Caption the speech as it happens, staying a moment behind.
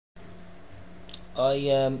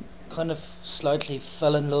I kind of slightly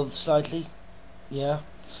fell in love, slightly, yeah,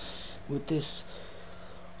 with this.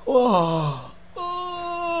 Oh,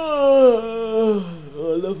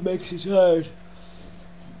 love makes you tired.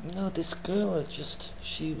 No, this girl,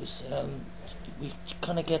 she was, we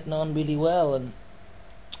kind of getting on really well, um,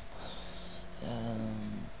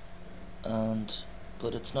 and,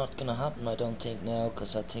 but it's not gonna happen, I don't think now,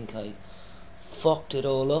 because I think I fucked it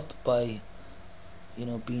all up by,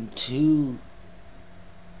 being too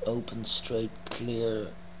open, straight, clear,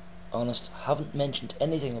 honest. Haven't mentioned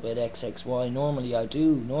anything about XXY. Normally I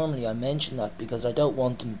do. Normally I mention that because I don't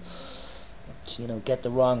want them to, get the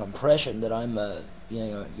wrong impression that I'm a,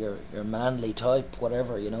 your manly type,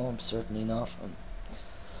 whatever. I'm certainly not.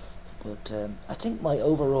 But I think my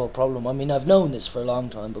overall problem. I mean, I've known this for a long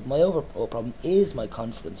time, but my overall problem is my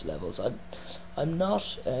confidence levels. I'm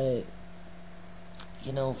not a,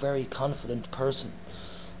 very confident person.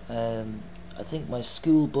 I think my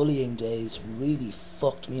school bullying days really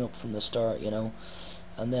fucked me up from the start, and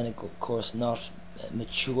then of course not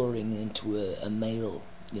maturing into a male,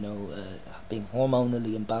 being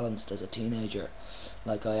hormonally imbalanced as a teenager,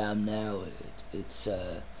 like I am now.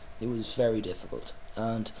 It was very difficult,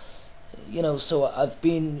 and so I've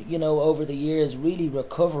been, over the years really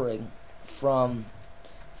recovering from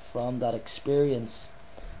that experience,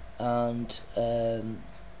 and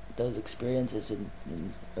those experiences in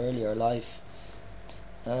earlier life.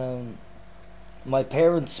 My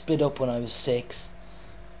parents split up when I was 6.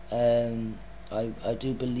 I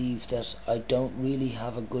do believe that I don't really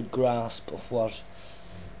have a good grasp of what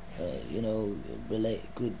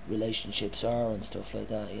good relationships are and stuff like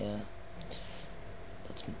that. Yeah,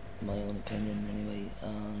 that's my own opinion anyway.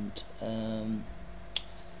 And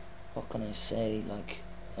what can I say? Like,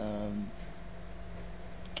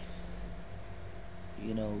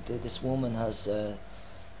 this woman has.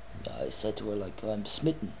 I said to her, like, I'm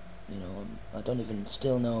smitten. I don't even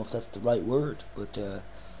still know if that's the right word, but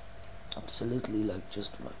absolutely, like,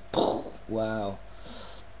 just like, wow.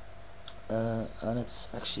 And it's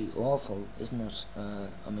actually awful, isn't it?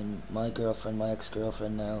 I mean, my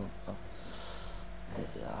ex-girlfriend now,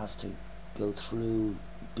 has to go through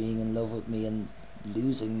being in love with me and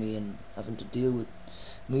losing me and having to deal with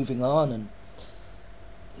moving on, and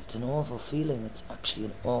it's an awful feeling. It's actually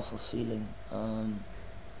an awful feeling. And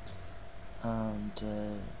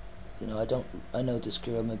I know this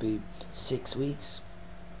girl maybe 6 weeks.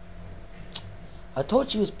 I thought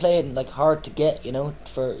she was playing like hard to get,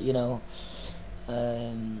 for that,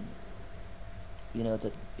 and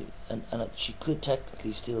she could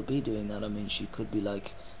technically still be doing that. I mean, she could be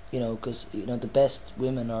like, because the best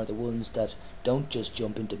women are the ones that don't just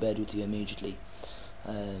jump into bed with you immediately,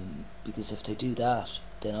 because if they do that,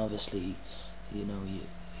 then obviously, you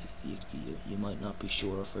might not be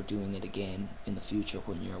sure if her doing it again in the future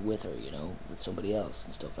when you're with her, with somebody else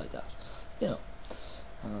and stuff like that,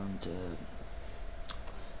 and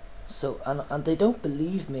so and they don't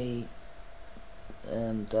believe me,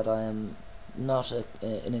 that I am not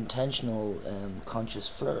an intentional, conscious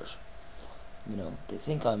flirt. They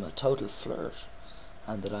think I'm a total flirt,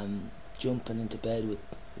 and that I'm jumping into bed with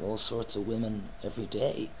all sorts of women every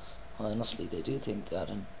day. Honestly, they do think that,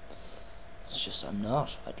 and it's just I'm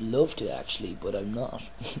not. I'd love to actually, but I'm not.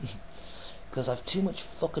 Because I've too much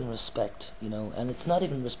fucking respect, and it's not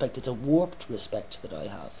even respect, it's a warped respect that I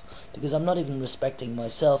have. Because I'm not even respecting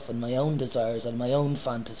myself and my own desires and my own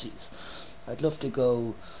fantasies. I'd love to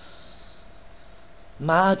go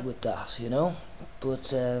mad with that,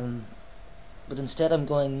 but instead I'm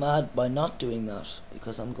going mad by not doing that,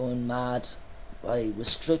 because I'm going mad by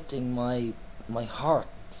restricting my heart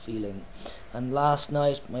feeling. And last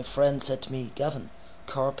night my friend said to me, Gavin,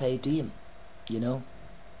 carpe diem,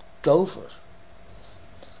 go for it.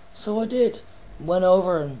 So I did. Went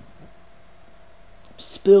over and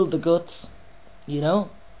spilled the guts,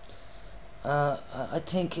 I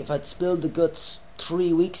think if I'd spilled the guts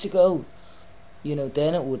 3 weeks ago,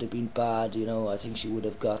 then it would have been bad, I think she would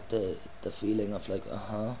have got the feeling of like,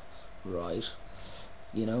 right,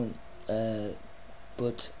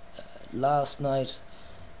 but last night,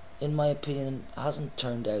 in my opinion, hasn't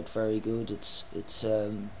turned out very good. It's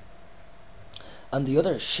and the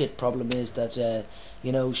other shit problem is that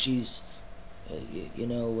she's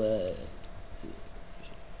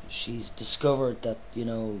she's discovered that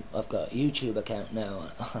I've got a YouTube account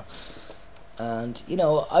now, and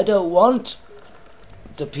I don't want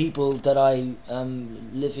the people that I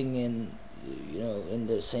am living in in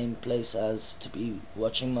the same place as to be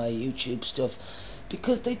watching my YouTube stuff,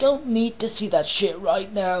 because they don't need to see that shit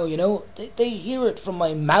right now. They hear it from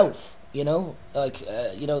my mouth. Like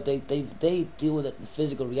they deal with it in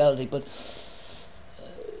physical reality, but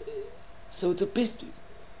So it's a bit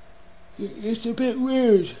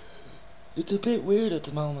weird. It's a bit weird at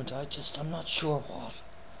the moment. I'm not sure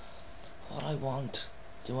what I want.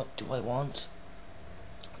 Do I want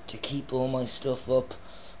to keep all my stuff up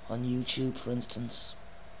on YouTube, for instance?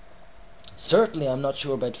 Certainly I'm not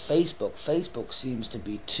sure about Facebook. Facebook seems to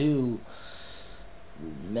be too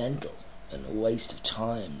mental and a waste of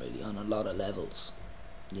time, really, on a lot of levels,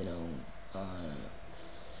 you know.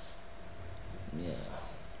 Yeah,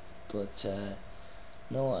 but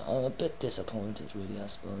no, I'm a bit disappointed, really, I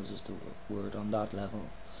suppose is the word, on that level.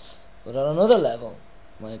 But on another level,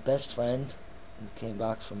 my best friend who came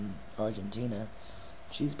back from Argentina,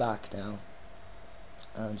 she's back now,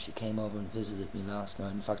 and she came over and visited me last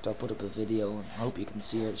night. In fact, I'll put up a video, and I hope you can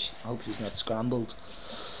see her. I hope she's not scrambled.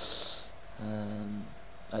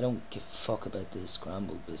 I don't give a fuck about this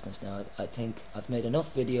scrambled business now. I think I've made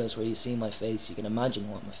enough videos where you see my face, you can imagine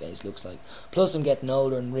what my face looks like. Plus I'm getting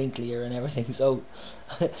older and wrinklier and everything, so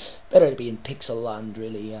better to be in pixel land,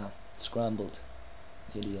 really. Yeah, scrambled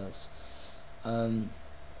videos.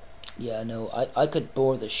 Yeah, no, I could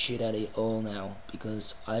bore the shit out of you all now,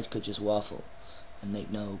 because I could just waffle and make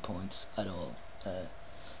no points at all.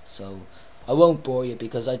 So I won't bore you,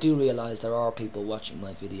 because I do realise there are people watching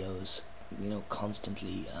my videos, you know,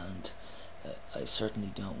 constantly, and I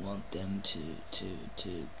certainly don't want them to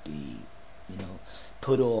be, you know,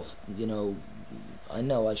 put off. You know, I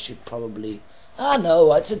know I should probably,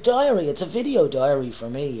 no, it's a diary, it's a video diary for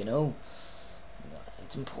me, you know.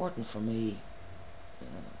 It's important for me,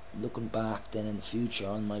 looking back then in the future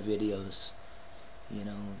on my videos, you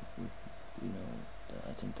know,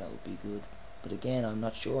 I think that would be good. But again, I'm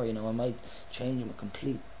not sure, you know, I might change my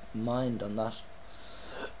complete mind on that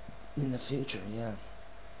in the future, yeah.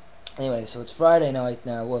 Anyway, so it's Friday night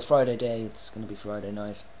now. Well, Friday day, it's going to be Friday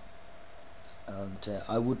night. And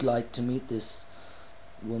I would like to meet this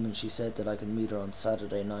woman. She said that I can meet her on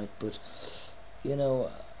Saturday night, but, you know,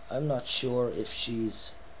 I'm not sure if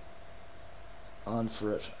she's on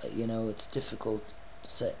for it. You know, it's difficult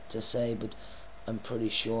to say, but I'm pretty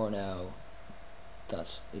sure now that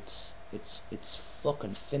it's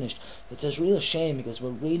fucking finished. It's a real shame, because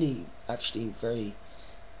we're really actually very,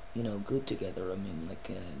 you know, good together. I mean, like,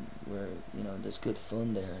 we're, you know, there's good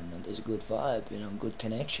fun there, and there's a good vibe, you know, good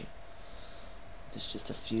connection. There's just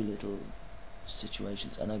a few little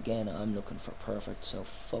situations, and again, I'm looking for perfect, so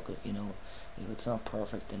fuck it, you know. If it's not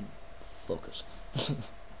perfect, then fuck it.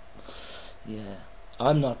 Yeah,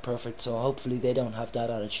 I'm not perfect, so hopefully they don't have that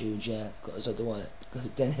attitude, yeah, because otherwise, cause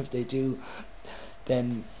then if they do,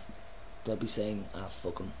 then they'll be saying,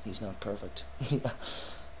 fuck him, he's not perfect.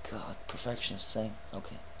 God, perfectionist saying.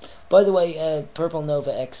 Okay. By the way, Purple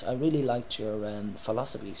Nova X, I really liked your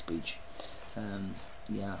philosophy speech.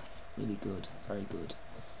 Yeah, really good, very good.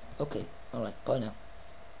 Okay, alright, bye now.